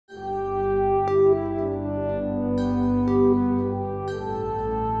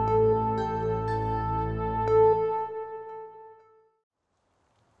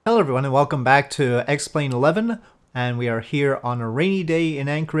everyone and welcome back to X-Plane 11, and we are here on a rainy day in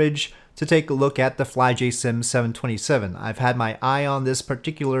Anchorage to take a look at the FlyJSim 727. I've had my eye on this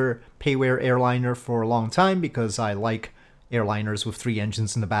particular payware airliner for a long time because I like airliners with 3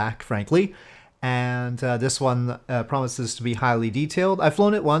 engines in the back, frankly. And this one promises to be highly detailed. I've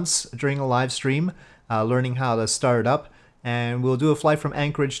flown it once during a live stream, learning how to start it up, and we'll do a flight from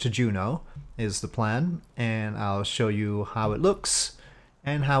Anchorage to Juneau is the plan, and I'll show you how it looks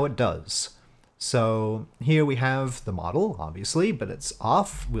and how it does. So here we have the model, obviously, but it's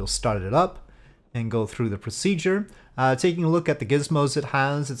off. We'll start it up and go through the procedure. Taking a look at the gizmos it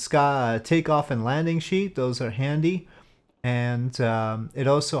has, it's got a takeoff and landing sheet. Those are handy. And it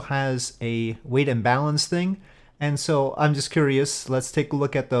also has a weight and balance thing. And so I'm just curious, let's take a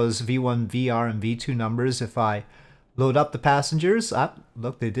look at those V1, VR, and V2 numbers. If I load up the passengers,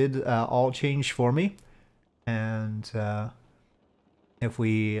 look, they did all change for me. And if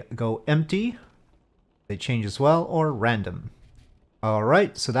we go empty, they change as well, or random.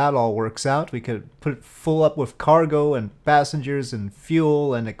 Alright, so that all works out. We could put it full up with cargo and passengers and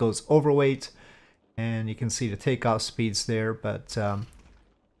fuel, and it goes overweight. And you can see the takeoff speeds there, but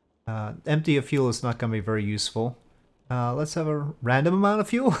empty of fuel is not going to be very useful. Let's have a random amount of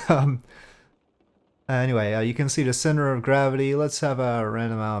fuel. Anyway, you can see the center of gravity. Let's have a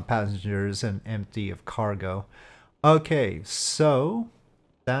random amount of passengers and empty of cargo. Okay, so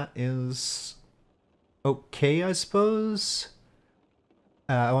that is okay, I suppose.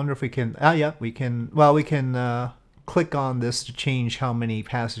 I wonder if we can... yeah, we can... Well, we can click on this to change how many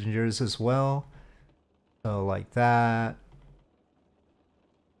passengers as well. So like that.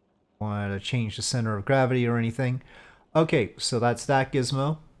 Want to change the center of gravity or anything. Okay, so that's that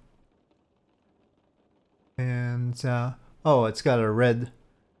gizmo. And, oh, it's got a red...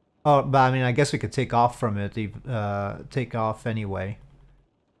 Oh, but I mean, I guess we could take off from it, take off anyway.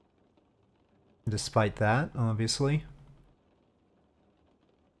 Despite that, obviously.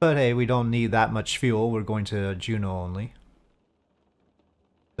 But hey, we don't need that much fuel. We're going to Juneau only.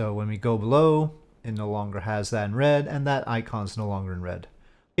 So when we go below, it no longer has that in red, and that icon's no longer in red.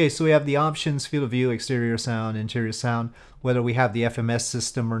 Okay, so we have the options, field of view, exterior sound, interior sound, whether we have the FMS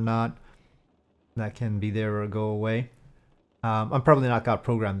system or not. That can be there or go away. I'm probably not going to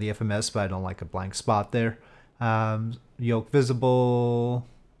program the FMS, but I don't like a blank spot there. Yoke visible.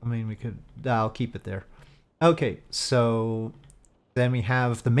 I mean, we could... I'll keep it there. Okay, so then we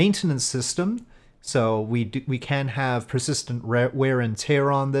have the maintenance system. So we can have persistent wear and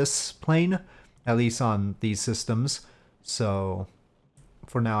tear on this plane, at least on these systems. So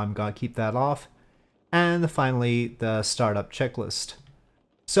for now, I'm going to keep that off. And finally, the startup checklist.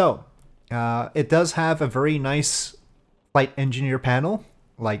 So it does have a very nice flight engineer panel,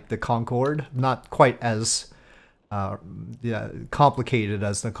 like the Concorde. Not quite as complicated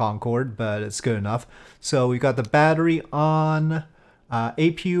as the Concorde, but it's good enough. So we got the battery on,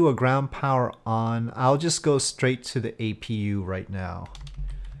 APU or ground power on. I'll just go straight to the APU right now.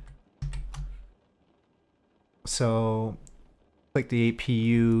 So click the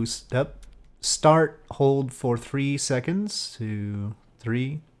APU step, start, hold for 3 seconds, 2,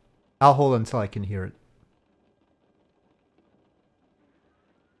 3. I'll hold until I can hear it.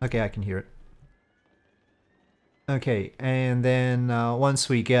 Okay, I can hear it. Okay, and then once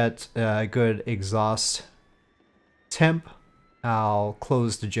we get a good exhaust temp, I'll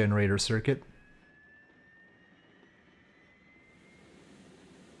close the generator circuit.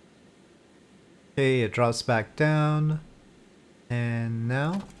 Okay, it drops back down. And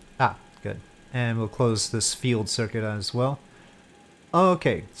now... good. And we'll close this field circuit as well.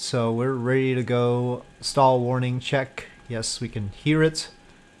 Okay, so we're ready to go. Stall warning check. Yes, we can hear it.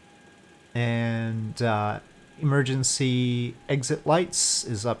 And emergency exit lights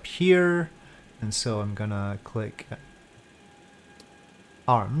is up here. And so I'm gonna click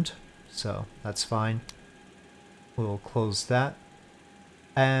armed. So that's fine. We'll close that.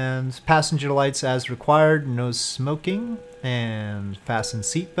 And passenger lights as required. No smoking. And fasten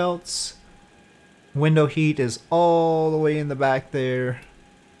seatbelts. Window heat is all the way in the back there.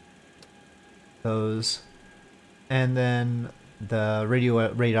 Those. And then the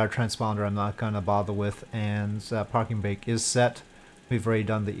radio radar transponder I'm not going to bother with. And parking brake is set. We've already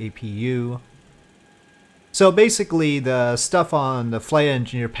done the APU. So basically the stuff on the flight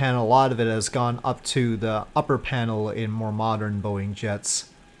engineer panel, a lot of it has gone up to the upper panel in more modern Boeing jets.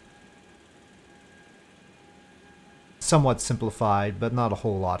 Somewhat simplified, but not a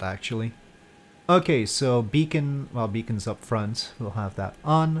whole lot actually. Okay, so beacon, well, beacon's up front. We'll have that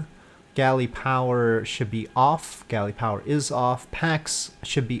on. Galley power should be off. Galley power is off. Packs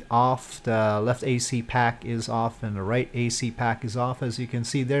should be off. The left AC pack is off and the right AC pack is off, as you can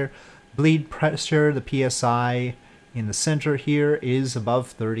see there. Bleed pressure, the PSI in the center here is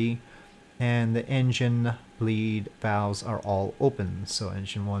above 30. And the engine bleed valves are all open. So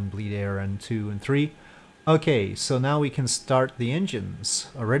engine 1 bleed air and 2 and 3. Okay, so now we can start the engines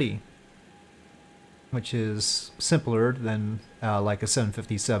already, which is simpler than like a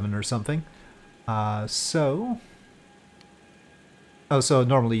 757 or something. So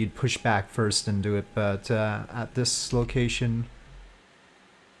normally you'd push back first and do it, but at this location,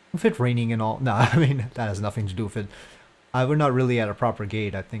 if it's raining and all, no, I mean, that has nothing to do with it. We're not really at a proper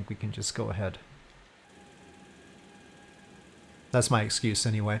gate. I think we can just go ahead. That's my excuse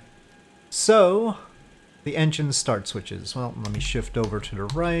anyway. So, the engine start switches. Well, let me shift over to the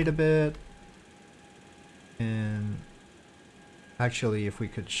right a bit. And actually, if we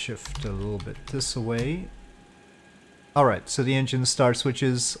could shift a little bit this way. Alright, so the engine start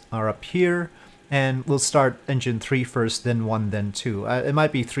switches are up here. And we'll start engine 3 first, then 1, then 2. It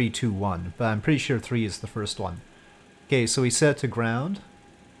might be 3, 2, 1, but I'm pretty sure 3 is the first one. Okay, so we set it to ground.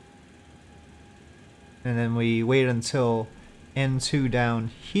 And then we wait until N2 down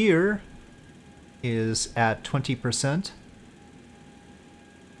here is at 20%.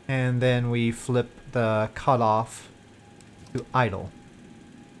 And then we flip the cutoff to idle.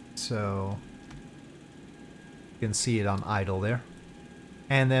 So you can see it on idle there.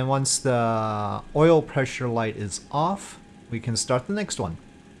 And then once the oil pressure light is off, we can start the next one.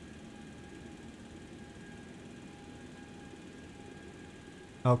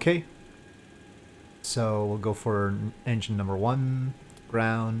 Okay. So we'll go for engine number 1,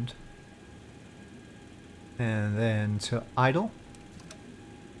 ground, and then to idle.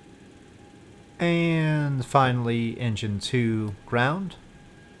 And finally engine 2, ground.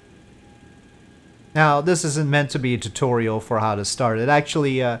 Now, this isn't meant to be a tutorial for how to start it.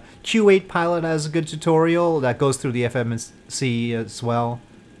 Actually, Q8 Pilot has a good tutorial that goes through the FMC as well.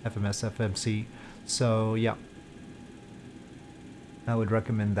 FMS, FMC. So, yeah. I would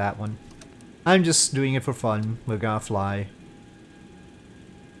recommend that one. I'm just doing it for fun. We're gonna fly.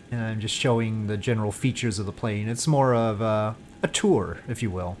 And I'm just showing the general features of the plane. It's more of a tour, if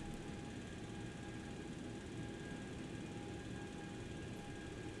you will.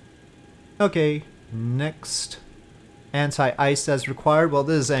 Okay. Next, anti-ice as required. Well,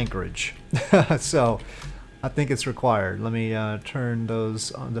 this is Anchorage, so I think it's required. Let me turn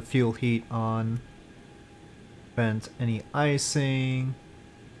those on, the fuel heat on, prevent any icing.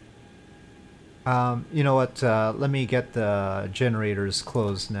 You know what? Let me get the generators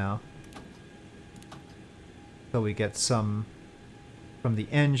closed now, so we get some from the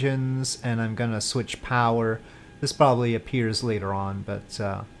engines. And I'm gonna switch power. This probably appears later on, but.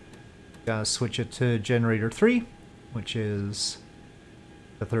 Gonna switch it to generator 3, which is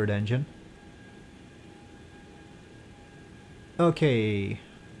the third engine. Okay,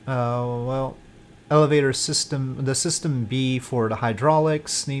 well, elevator system, the system B for the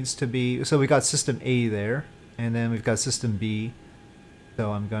hydraulics needs to be, so we got system A there, and then we've got system B,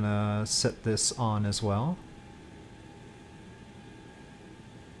 so I'm gonna set this on as well.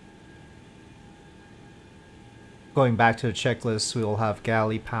 Going back to the checklist, we will have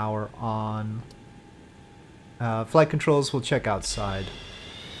galley power on. Flight controls we'll check outside.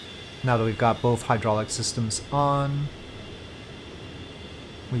 Now that we've got both hydraulic systems on,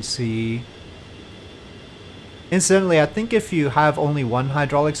 we see... Incidentally, I think if you have only one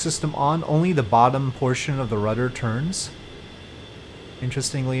hydraulic system on, only the bottom portion of the rudder turns.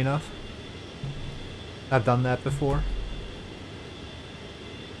 Interestingly enough. I've done that before.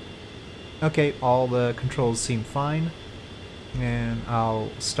 Okay, all the controls seem fine, and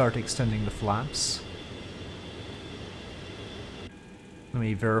I'll start extending the flaps. Let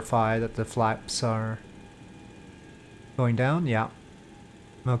me verify that the flaps are going down. Yeah.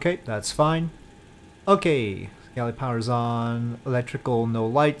 Okay, that's fine. Okay, galley power's on. Electrical, no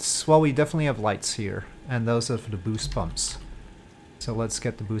lights. Well, we definitely have lights here, and those are for the boost pumps. So let's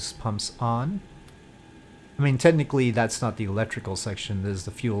get the boost pumps on. I mean, technically that's not the electrical section, this is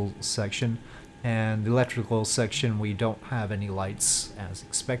the fuel section. And the electrical section we don't have any lights as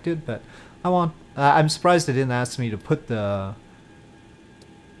expected, but I'm surprised they didn't ask me to put the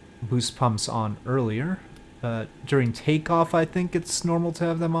boost pumps on earlier. During takeoff I think it's normal to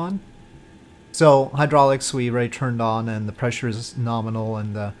have them on. So hydraulics we already turned on and the pressure is nominal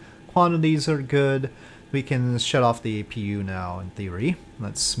and the quantities are good. We can shut off the APU now in theory.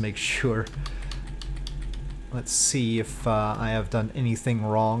 Let's make sure. Let's see if I have done anything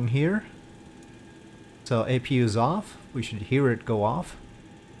wrong here. So APU is off. We should hear it go off.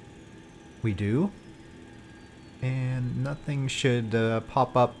 We do. And nothing should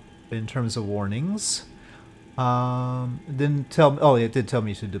pop up in terms of warnings. It didn't tell me. Oh, it did tell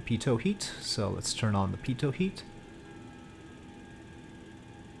me to do pitot heat. So let's turn on the pitot heat.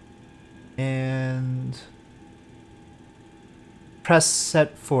 And press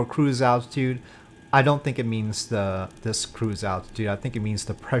set for cruise altitude. I don't think it means this cruise altitude. I think it means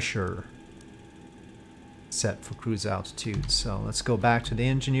the pressure set for cruise altitude. So let's go back to the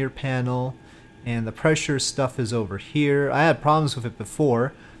engineer panel, and the pressure stuff is over here. I had problems with it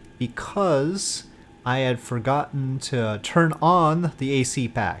before because I had forgotten to turn on the AC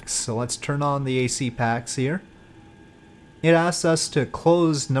packs. So let's turn on the AC packs here. It asks us to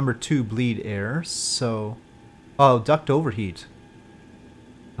close number 2 bleed air. So, oh, duct overheat.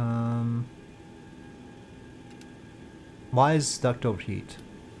 Why is duct overheat?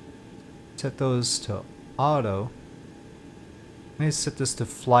 Set those to auto. Let me set this to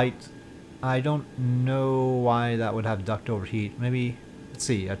flight. I don't know why that would have duct overheat. Maybe, let's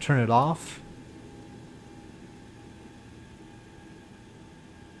see, I turn it off.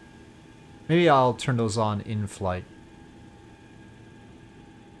 Maybe I'll turn those on in flight.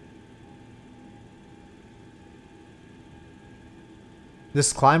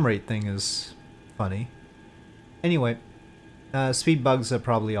 This climb rate thing is funny. Anyway, speed bugs are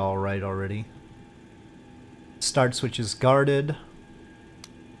probably alright already. Start switch is guarded.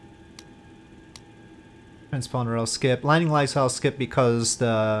 Transponder I'll skip. Landing lights I'll skip because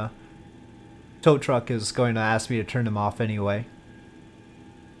the tow truck is going to ask me to turn them off anyway.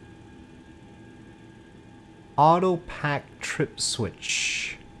 Auto pack trip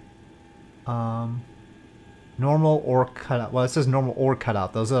switch. Normal or cutout. Well, it says normal or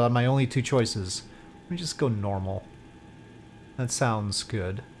cutout. Those are my only 2 choices. Let me just go normal. That sounds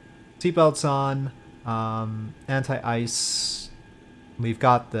good. Seatbelts on. Anti-ice. We've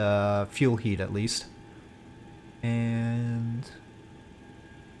got the fuel heat at least. And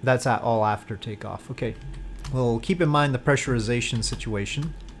that's all after takeoff. Okay. We'll keep in mind the pressurization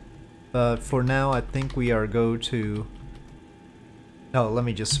situation. But for now, I think we are go to... Oh, let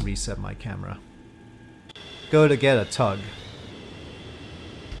me just reset my camera. Go to get a tug.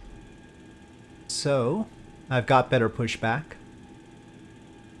 So, I've got better pushback.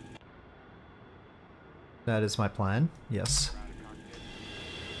 That is my plan, yes.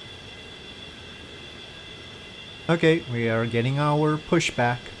 Okay, we are getting our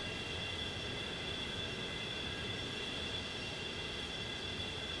pushback.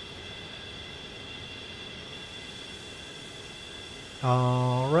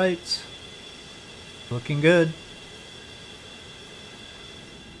 Alright. Looking good.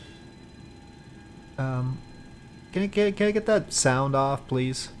 Can I get that sound off,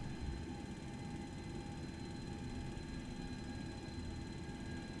 please?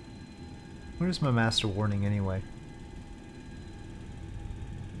 Where's my master warning anyway?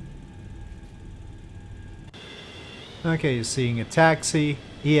 Okay, seeing a taxi.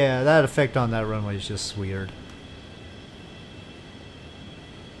 Yeah, that effect on that runway is just weird.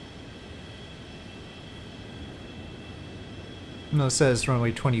 No, it says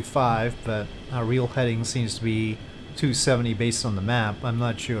runway 25, but our real heading seems to be 270 based on the map. I'm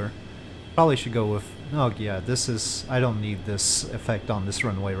not sure. Probably should go with... Oh yeah, this is... I don't need this effect on this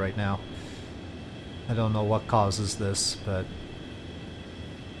runway right now. I don't know what causes this, but...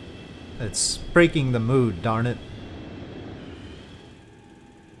 it's breaking the mood, darn it.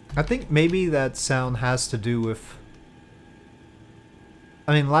 I think maybe that sound has to do with...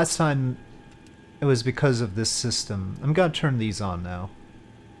 I mean, last time... it was because of this system. I'm gonna turn these on now.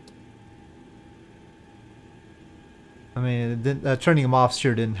 I mean, it didn't, turning them off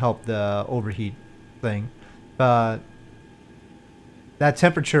sure didn't help the overheat thing, but that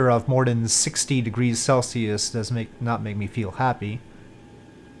temperature of more than 60 degrees Celsius does not make me feel happy.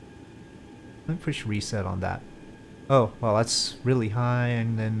 Let me push reset on that. Oh, well, that's really high,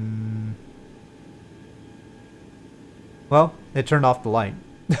 and then... well, it turned off the light.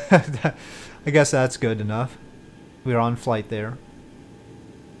 I guess that's good enough. We're on flight there.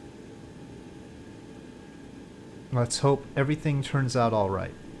 Let's hope everything turns out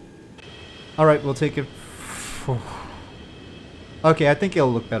alright. Alright, we'll take it... okay, I think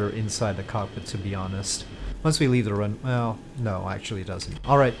it'll look better inside the cockpit, to be honest. Once we leave the run... well, no, actually it doesn't.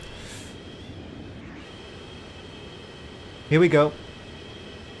 Alright. Here we go.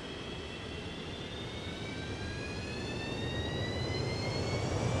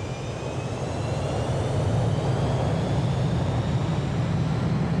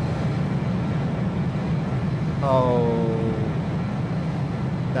 Oh,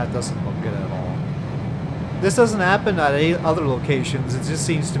 that doesn't look good at all. This doesn't happen at other locations, it just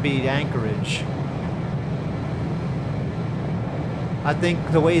seems to be Anchorage. I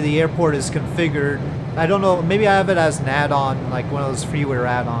think the way the airport is configured, I don't know, maybe I have it as an add-on, like one of those freeware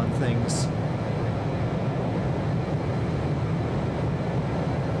add-on things.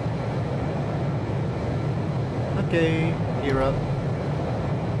 Okay, gear up.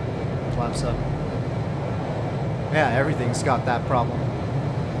 Flaps up. Yeah, everything's got that problem.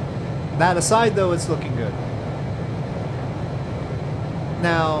 That aside though, it's looking good.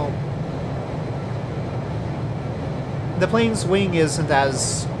 Now, the plane's wing isn't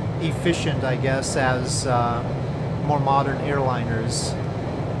as efficient, I guess, as more modern airliners.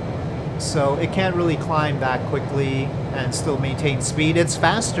 So it can't really climb that quickly and still maintain speed. It's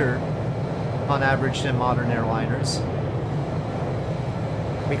faster on average than modern airliners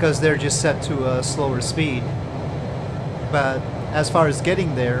because they're just set to a slower speed. But as far as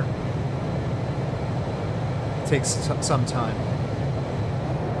getting there, it takes some time.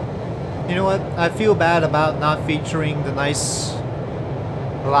 You know what? I feel bad about not featuring the nice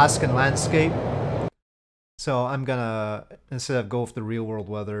Alaskan landscape. So I'm gonna, instead of go with the real world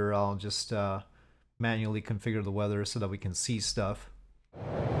weather, I'll just manually configure the weather so that we can see stuff.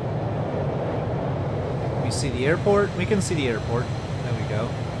 We see the airport? We can see the airport. There we go.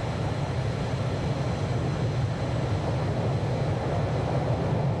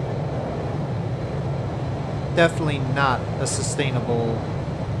 Definitely not a sustainable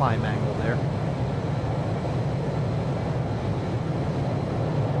climb angle there.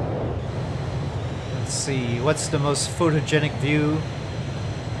 Let's see, what's the most photogenic view?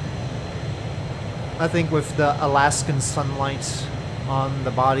 I think with the Alaskan sunlight on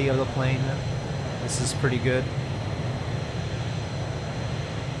the body of the plane, this is pretty good.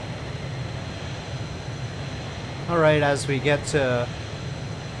 Alright, as we get to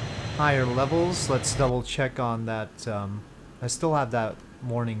higher levels, let's double check on that. I still have that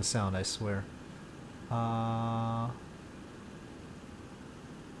warning sound, I swear.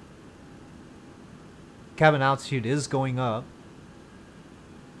 Cabin altitude is going up,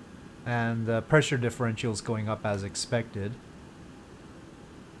 and the pressure differential is going up as expected.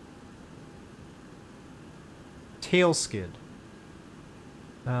 Tail skid.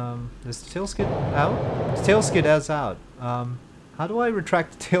 Is the tail skid out? The tail skid is out. How do I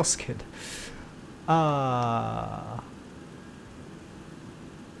retract the tail skid?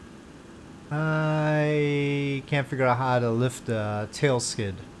 I can't figure out how to lift the tail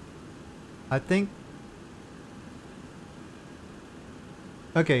skid. I think...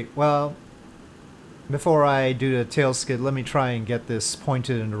 Okay, well, before I do the tail skid, let me try and get this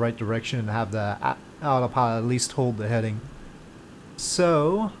pointed in the right direction and have the autopilot at least hold the heading.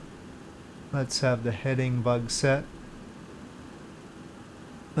 So, let's have the heading bug set.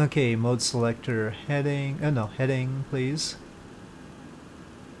 Okay, mode selector, heading, no, heading, please.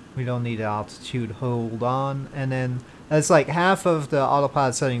 We don't need altitude, hold on, and then that's like half of the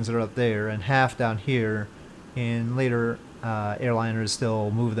autopilot settings are up there and half down here. In later airliners,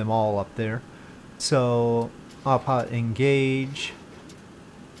 they'll move them all up there. So, autopilot engage,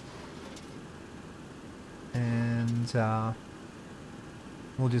 and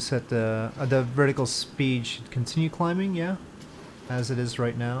we'll just set the vertical speed should continue climbing, yeah, as it is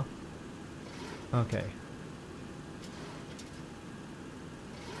right now. Okay.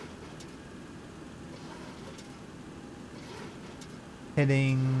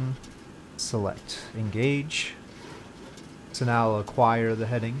 Heading, select, engage. So now I'll acquire the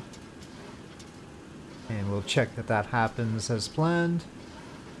heading. And we'll check that that happens as planned.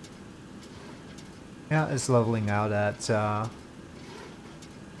 Yeah, it's leveling out at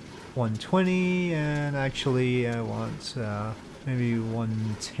 120, and actually I want maybe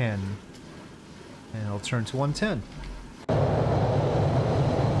 110. And I'll turn to 110.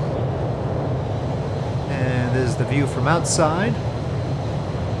 And this is the view from outside.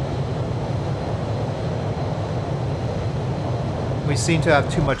 We seem to have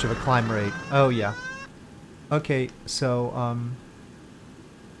too much of a climb rate. Oh yeah. Okay, so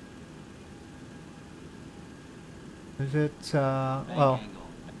is it well,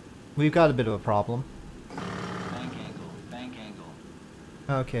 we've got a bit of a problem.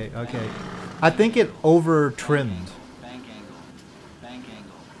 Okay, okay. I think it over trimmed.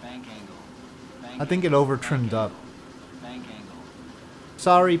 I think it over trimmed up.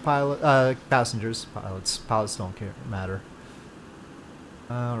 Sorry, passengers. Pilots don't matter.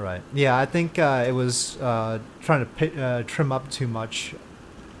 Alright. Yeah, I think it was trying to trim up too much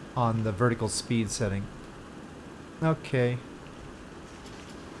on the vertical speed setting. Okay.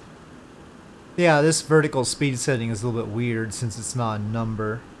 Yeah, this vertical speed setting is a little bit weird since it's not a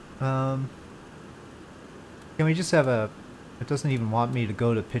number. Can we just have a... It doesn't even want me to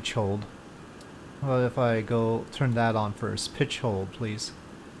go to pitch hold. Well, if I go turn that on first. Pitch hold, please.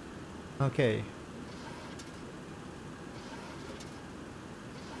 Okay.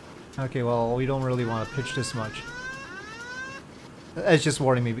 Okay, well, we don't really want to pitch this much. It's just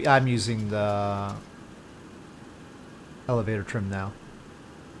warning me. I'm using the elevator trim now.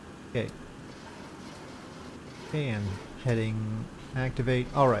 Okay. Okay, and heading activate.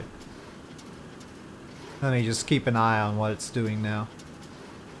 Alright. Let me just keep an eye on what it's doing now.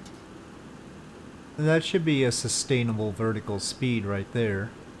 That should be a sustainable vertical speed right there.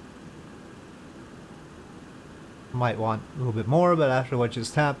 Might want a little bit more, but after what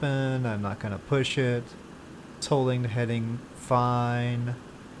just happened, I'm not going to push it. It's holding the heading fine.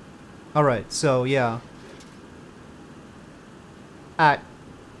 Alright, so yeah.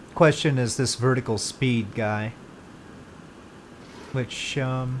 Question is this vertical speed guy. Which,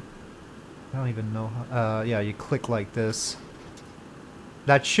 I don't even know how, yeah, you click like this.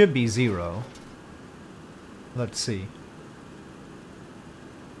 That should be 0. Let's see.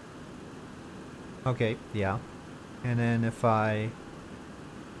 Okay, yeah. And then if I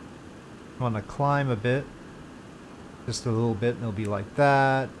want to climb a bit, just a little bit, it'll be like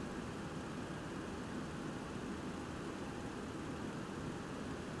that.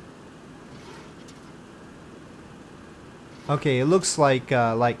 Okay, it looks like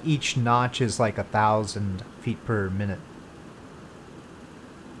each notch is like 1,000 feet per minute.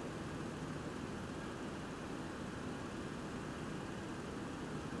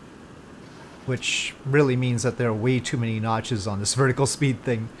 Which really means that there are way too many notches on this vertical speed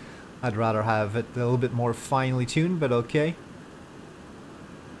thing. I'd rather have it a little bit more finely tuned, but okay.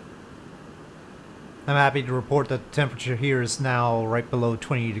 I'm happy to report that the temperature here is now right below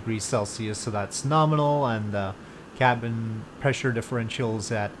 20 degrees Celsius, so that's nominal, and the cabin pressure differential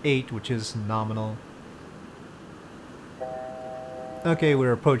is at 8, which is nominal. Okay,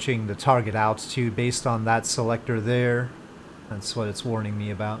 we're approaching the target altitude based on that selector there. That's what it's warning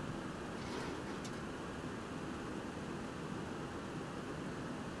me about.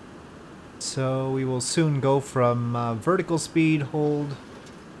 So we will soon go from vertical speed hold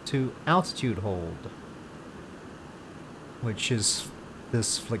to altitude hold, which is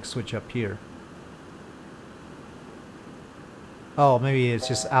this flick switch up here. Oh, maybe it's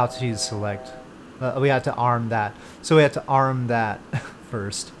just altitude select. We had to arm that. So we had to arm that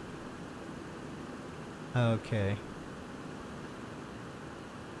first. Okay.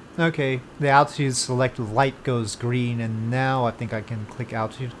 Okay, the altitude select light goes green, and now I think I can click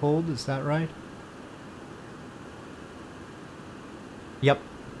altitude hold. Is that right? Yep,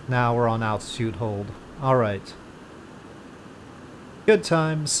 now we're on altitude hold. Alright. Good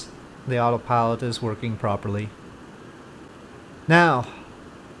times. The autopilot is working properly. Now,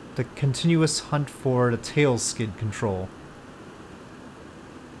 the continuous hunt for the tail skid control.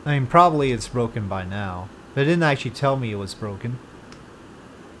 I mean, probably it's broken by now. But it didn't actually tell me it was broken.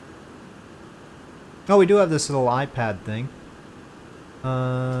 Oh, we do have this little iPad thing.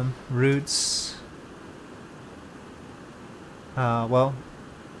 Routes. Well,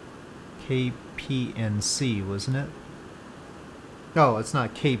 KPNC, wasn't it? Oh, it's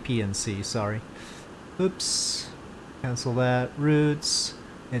not KPNC, sorry. Oops. Cancel that. Routes.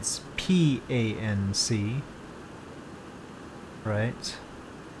 It's PANC. Right.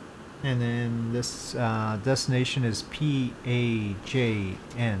 And then this destination is PAJN.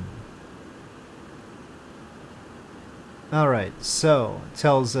 Alright, so it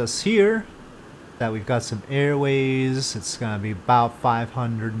tells us here that we've got some airways. It's going to be about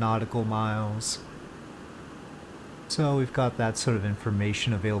 500 nautical miles. So we've got that sort of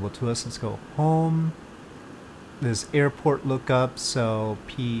information available to us. Let's go home. There's airport lookup, so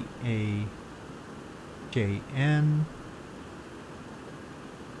PAJN.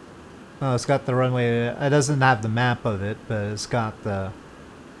 Oh, it's got the runway. It doesn't have the map of it, but it's got the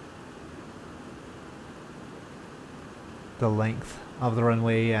length of the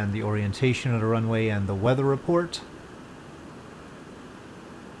runway and the orientation of the runway and the weather report.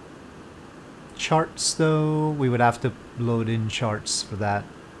 Charts, though, we would have to load in charts for that.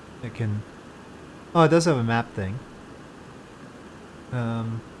 It can... Oh, it does have a map thing.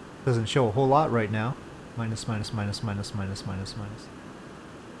 Doesn't show a whole lot right now. Minus, minus, minus, minus, minus, minus, minus.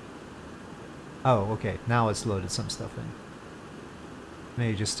 Oh, okay. Now it's loaded some stuff in.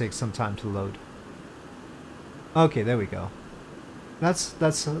 May just take some time to load. Okay, there we go.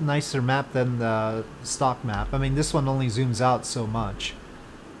 That's a nicer map than the stock map. I mean, this one only zooms out so much.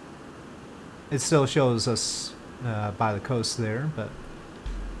 It still shows us by the coast there, but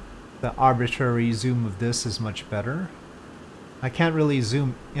the arbitrary zoom of this is much better. I can't really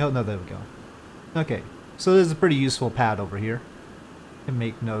zoom... Oh, no, there we go. Okay, So this is a pretty useful pad over here. You can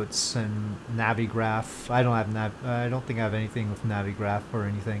make notes and Navigraph. I don't think I have anything with Navigraph or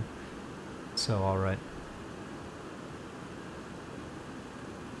anything. So alright.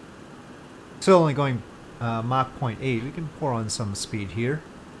 Still only going Mach 0.8. We can pour on some speed here.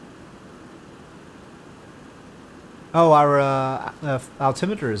 Oh, our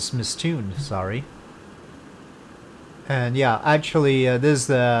altimeter is mistuned, sorry. And yeah, actually this is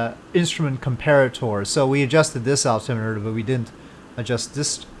the instrument comparator. So we adjusted this altimeter, but we didn't adjust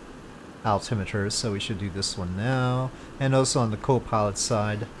this altimeter, so we should do this one now. And also on the co-pilot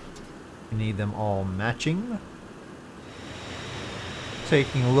side, we need them all matching.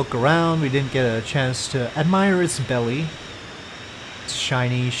 Taking a look around, we didn't get a chance to admire its belly. Its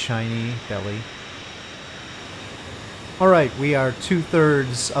shiny, shiny belly. Alright, we are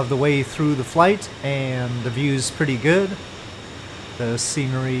 2/3 of the way through the flight, and the view's pretty good. The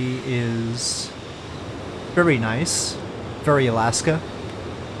scenery is very nice, very Alaska.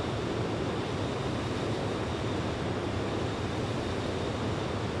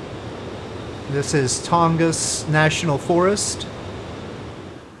 This is Tongass National Forest.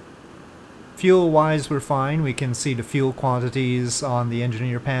 Fuel-wise, we're fine. We can see the fuel quantities on the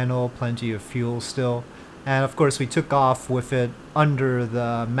engineer panel, plenty of fuel still. And of course we took off with it under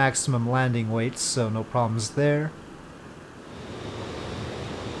the maximum landing weights, so no problems there.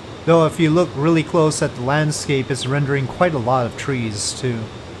 Though if you look really close at the landscape, it's rendering quite a lot of trees too.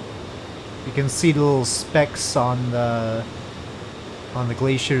 You can see the little specks on the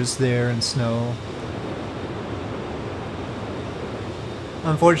glaciers there and snow.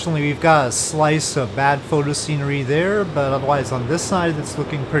 Unfortunately, we've got a slice of bad photo scenery there, but otherwise on this side it's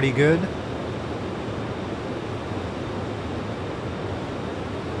looking pretty good.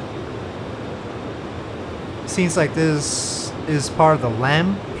 Seems like this is part of the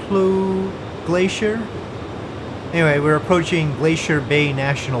Lamplugh Glacier. Anyway, we're approaching Glacier Bay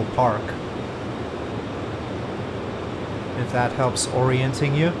National Park. If that helps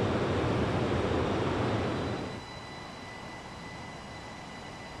orienting you.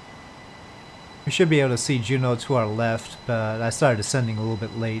 We should be able to see Juneau to our left, but I started descending a little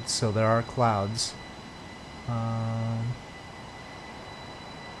bit late, so there are clouds.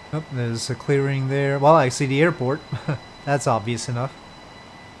 Oh, there's a clearing there. Well, I see the airport. That's obvious enough.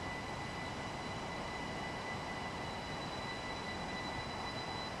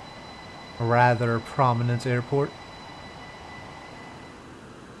 A rather prominent airport.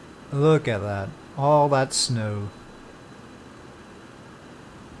 Look at that. All that snow.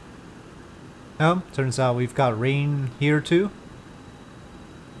 Oh, turns out we've got rain here too.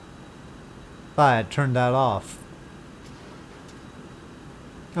 I had turned that off.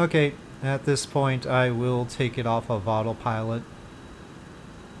 Okay, at this point I will take it off of autopilot.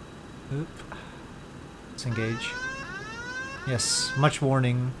 Oop. Let's engage. Yes, much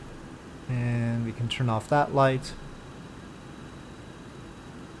warning. And we can turn off that light.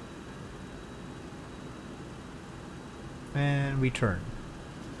 And we turn.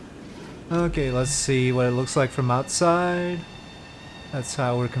 Okay, let's see what it looks like from outside. That's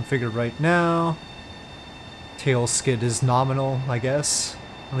how we're configured right now. Tail skid is nominal, I guess.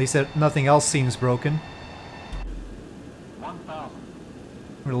 At least nothing else seems broken. 1,000.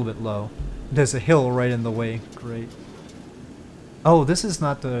 We're a little bit low. There's a hill right in the way. Great. Oh, this is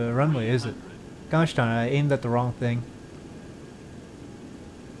not the runway, is it? Gosh darn it, I aimed at the wrong thing.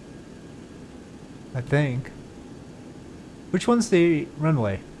 I think. Which one's the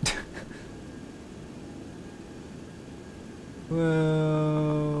runway?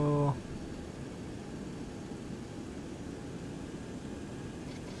 Well...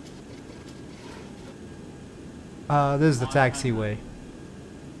 this is the taxiway.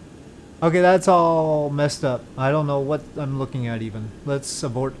 Okay, that's all messed up. I don't know what I'm looking at even. Let's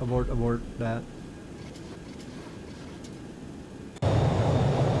abort that.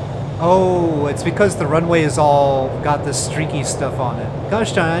 Oh, it's because the runway is all got this streaky stuff on it.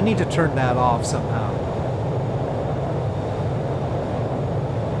 Gosh darn, I need to turn that off somehow.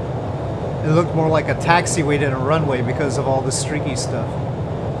 It looked more like a taxiway than a runway because of all the streaky stuff.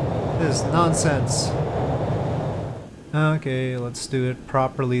 This is nonsense. Okay, let's do it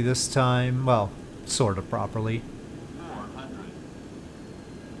properly this time. Well, sort of properly.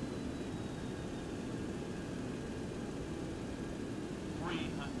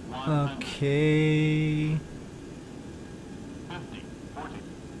 400. Okay. 50, 40,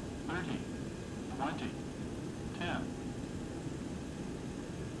 30, 20, 10.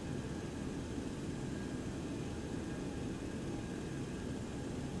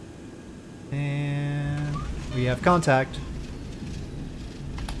 And we have contact.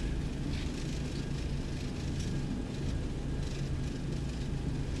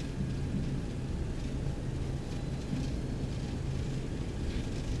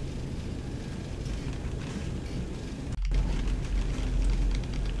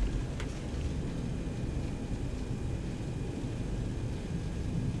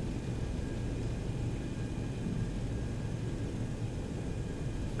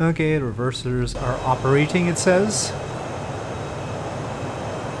 Okay, the reversers are operating, it says.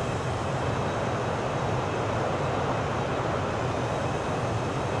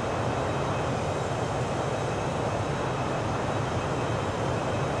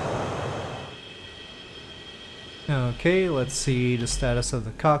 Okay, let's see the status of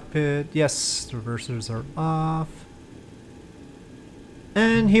the cockpit. Yes, the reversers are off.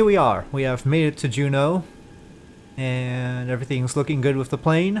 And here we are. We have made it to Juneau. And everything's looking good with the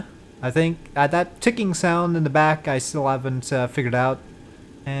plane. I think that ticking sound in the back I still haven't figured out.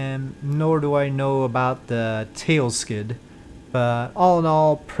 And nor do I know about the tail skid. But all in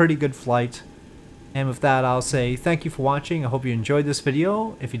all, pretty good flight. And with that, I'll say thank you for watching. I hope you enjoyed this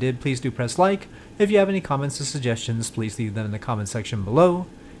video. If you did, please do press like. If you have any comments or suggestions, please leave them in the comment section below.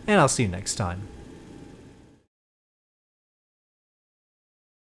 And I'll see you next time.